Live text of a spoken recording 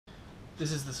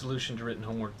This is the solution to written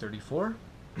homework 34.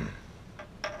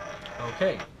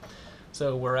 Okay,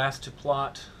 so we're asked to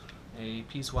plot a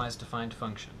piecewise defined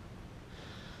function.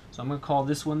 So I'm going to call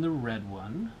this one the red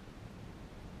one.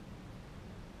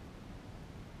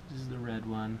 This is the red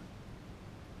one.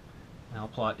 And I'll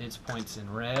plot its points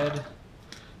in red.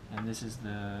 And this is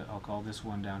the, I'll call this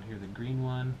one down here the green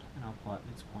one, and I'll plot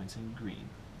its points in green.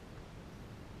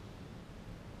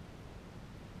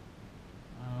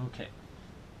 Okay.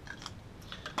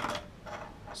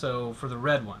 So for the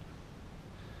red one,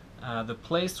 the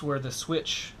place where the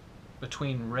switch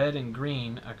between red and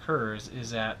green occurs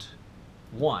is at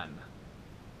 1.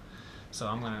 So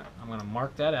I'm gonna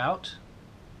mark that out.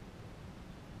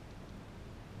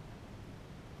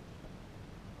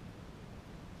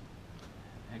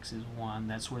 X is 1.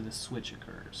 That's where the switch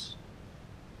occurs.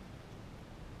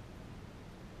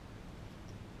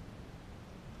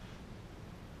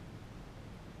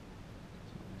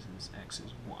 So this is X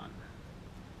is 1.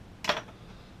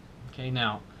 Okay,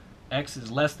 now X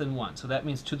is less than 1. So that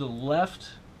means to the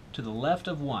left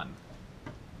of 1.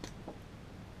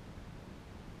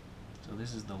 So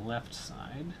this is the left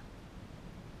side.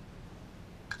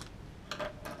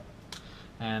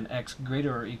 And X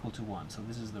greater or equal to 1. So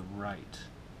this is the right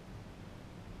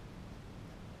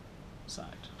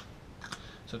side.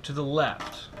 So to the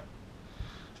left,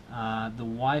 the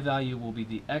Y value will be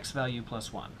the X value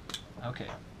plus 1. Okay.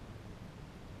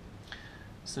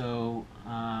 So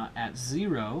at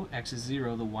 0, X is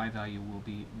 0, the Y value will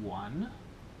be 1.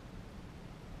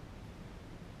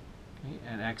 Okay.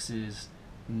 At X is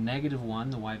negative 1,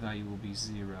 the Y value will be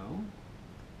 0.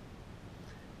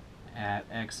 At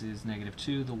X is negative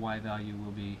 2, the Y value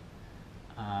will be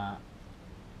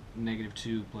negative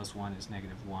 2 plus 1 is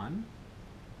negative 1.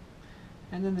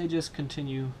 And then they just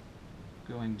continue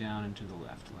going down and to the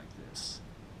left like this.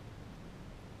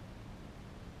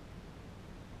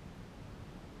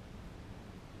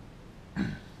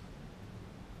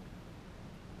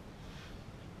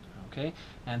 Okay,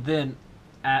 and then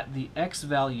at the X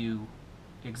value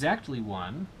exactly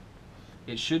 1,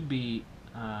 it should be,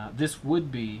 this would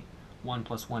be 1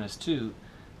 plus 1 is 2,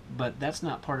 but that's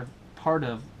not part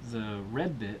of the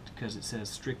red bit because it says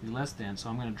strictly less than, so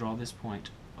I'm going to draw this point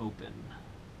open.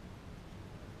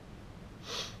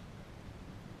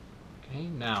 Okay,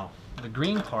 now the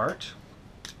green part,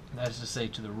 that is to say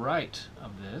to the right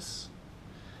of this,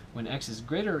 when X is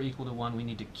greater or equal to 1, we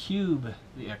need to cube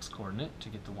the X coordinate to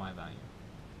get the Y value.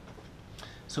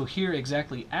 So here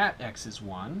exactly at X is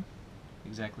 1,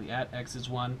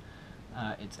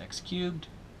 it's X cubed,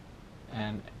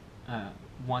 and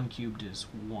 1 cubed is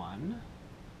 1.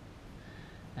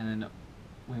 And then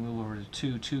we move over to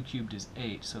 2, 2 cubed is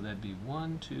 8, so that'd be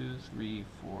 1, 2, 3,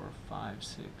 4, 5,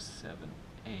 6, 7,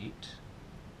 8.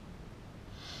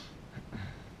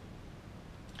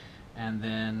 And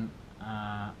then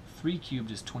 3 cubed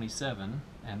is 27,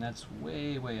 and that's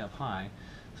way, way up high.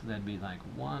 So that'd be like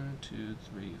 1, 2,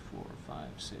 3, 4, 5,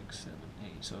 6, 7,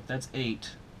 8. So if that's 8,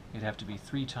 it'd have to be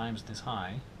 3 times this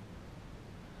high.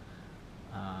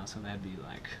 So that'd be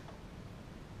like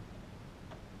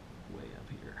way up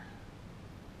here.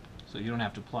 So you don't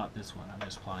have to plot this one. I'm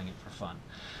just plotting it for fun.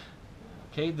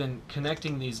 Okay, then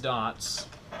connecting these dots,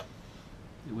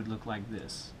 it would look like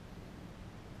this.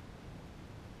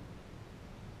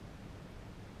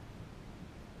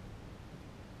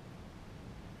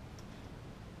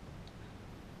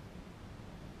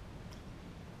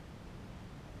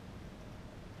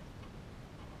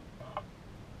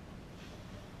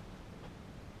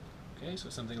 Okay, so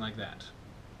something like that.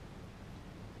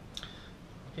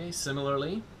 Okay,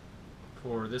 similarly,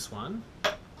 for this one,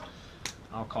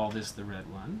 I'll call this the red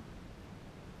one.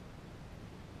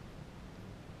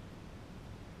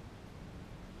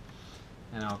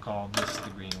 And I'll call this the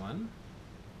green one.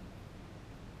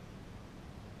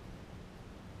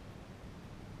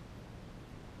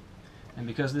 And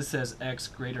because this says X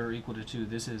greater or equal to 2,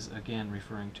 this is again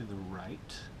referring to the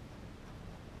right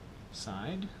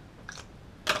side.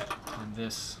 And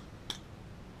this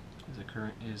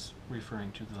is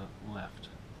referring to the left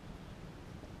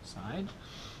side,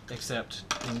 except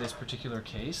in this particular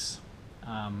case,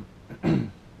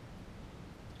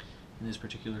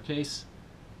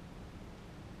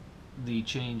 the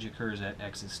change occurs at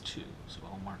X is 2. So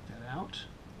I'll mark that out.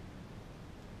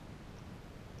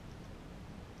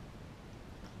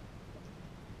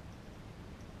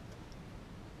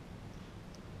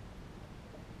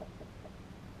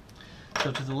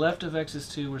 So to the left of X is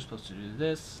 2, we're supposed to do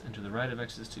this, and to the right of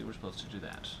X is 2, we're supposed to do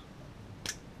that.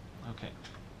 Okay.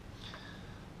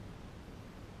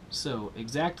 So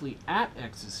exactly at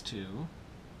X is 2,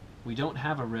 we don't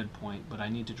have a red point, but I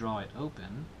need to draw it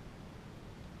open.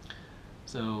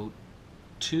 So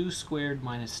 2 squared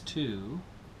minus 2,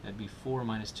 that'd be 4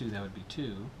 minus 2, that would be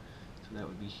 2. So that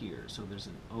would be here. So there's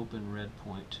an open red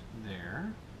point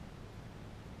there.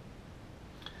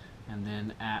 And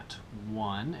then at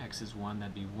 1, x is 1,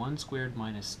 that'd be 1 squared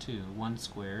minus 2. 1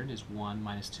 squared is 1,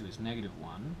 minus 2 is negative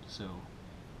 1. So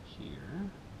here,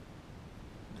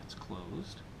 that's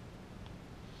closed.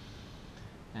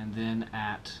 And then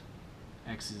at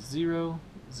x is 0,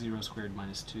 0 squared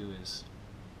minus 2 is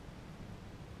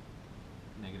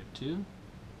negative 2.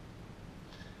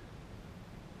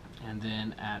 And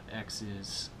then at x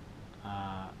is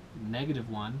negative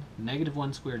 1. Negative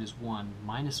 1 squared is 1,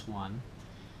 minus 1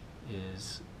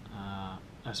 is,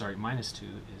 minus 2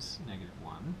 is negative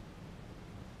 1.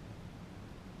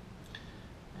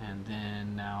 And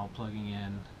then now plugging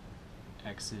in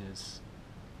x is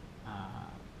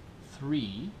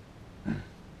 3,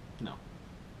 no,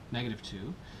 negative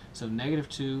 2. So negative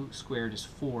 2 squared is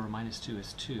 4, minus 2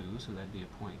 is 2, so that'd be a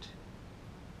point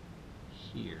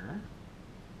here,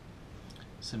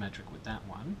 symmetric with that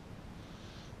one.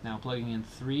 Now plugging in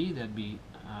 3, that'd be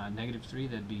negative 3,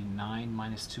 that'd be 9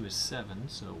 minus 2 is 7,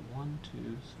 so 1,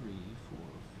 2, 3,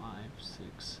 4, 5,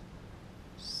 6,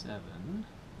 7.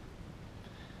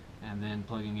 And then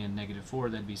plugging in negative 4,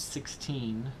 that'd be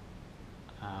 16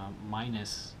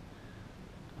 minus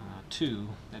 2,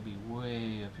 that'd be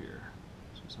way up here,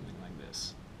 so something like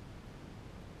this.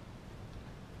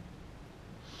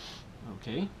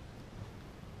 Okay.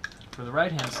 For the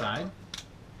right-hand side,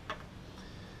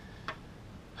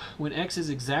 when x is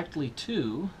exactly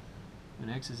 2,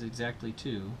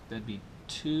 that'd be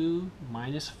 2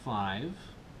 minus 5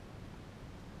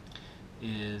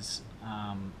 is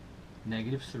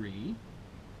negative 3.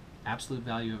 Absolute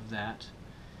value of that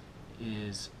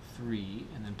is 3,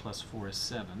 and then plus 4 is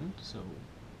 7. So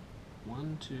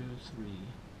 1, 2, 3,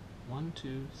 1,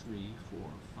 2, 3, 4,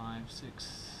 5,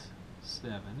 6,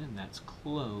 7, and that's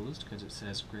closed because it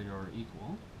says greater or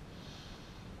equal.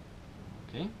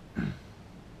 Okay.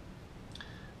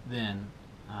 Then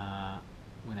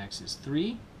when x is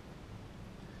 3,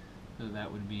 so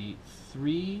that would be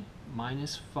 3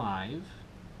 minus 5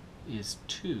 is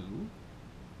 2,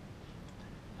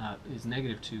 is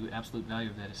negative 2, absolute value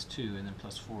of that is 2, and then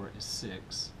plus 4 is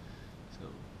 6. So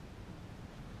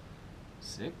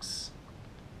 6.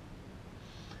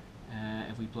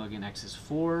 If we plug in x is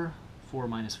 4, 4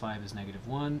 minus 5 is negative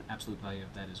 1, absolute value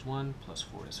of that is 1, plus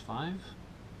 4 is 5.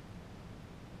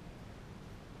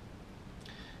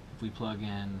 If we plug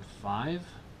in 5,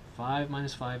 5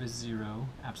 minus 5 is 0,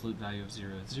 absolute value of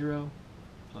 0 is 0,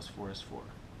 plus 4 is 4.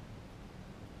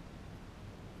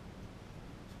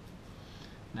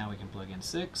 Now we can plug in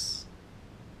 6,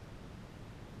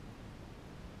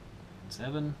 and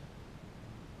 7,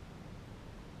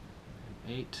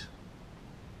 and 8,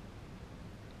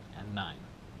 and 9.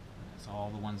 That's all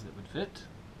the ones that would fit.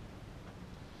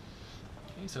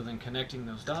 Okay, so then connecting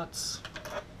those dots,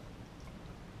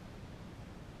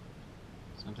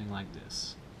 something like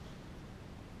this.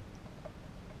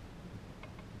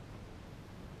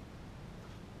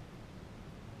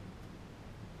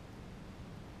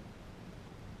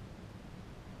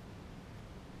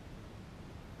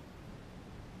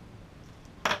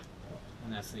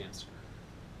 And that's the answer.